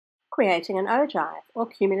Creating an ogive, or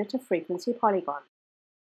cumulative frequency polygon.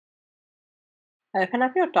 Open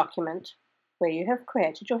up your document where you have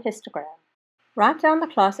created your histogram. Write down the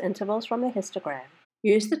class intervals from the histogram.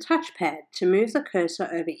 Use the touchpad to move the cursor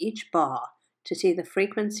over each bar to see the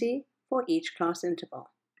frequency for each class interval.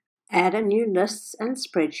 Add a new Lists and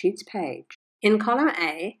Spreadsheets page. In column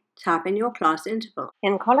A, type in your class interval.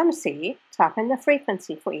 In column C, type in the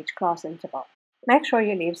frequency for each class interval. Make sure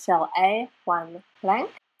you leave cell A1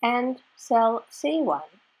 blank, and cell C1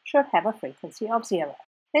 should have a frequency of 0.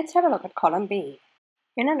 Let's have a look at column B.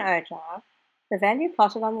 In an ogive, the value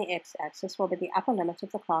plotted on the x-axis will be the upper limit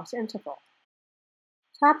of the class interval.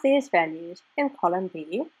 Type these values in column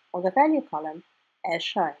B, or the value column, as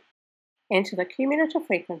shown. Enter the cumulative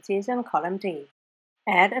frequencies in column D.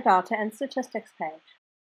 Add a data and statistics page.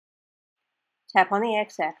 Tap on the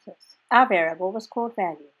x-axis. Our variable was called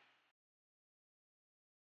value.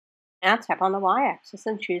 Now tap on the y-axis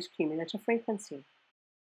and choose cumulative frequency.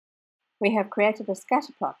 We have created a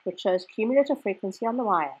scatter plot which shows cumulative frequency on the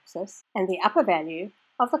y-axis and the upper value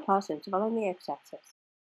of the class interval on the x-axis.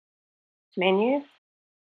 Menu,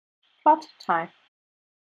 plot type,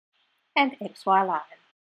 and XY line.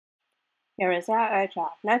 Here is our ogive.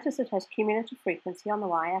 Notice it has cumulative frequency on the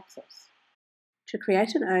y-axis. To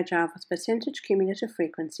create an ogive with percentage cumulative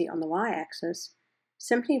frequency on the y-axis,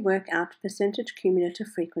 simply work out percentage cumulative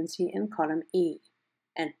frequency in column E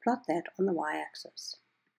and plot that on the y-axis.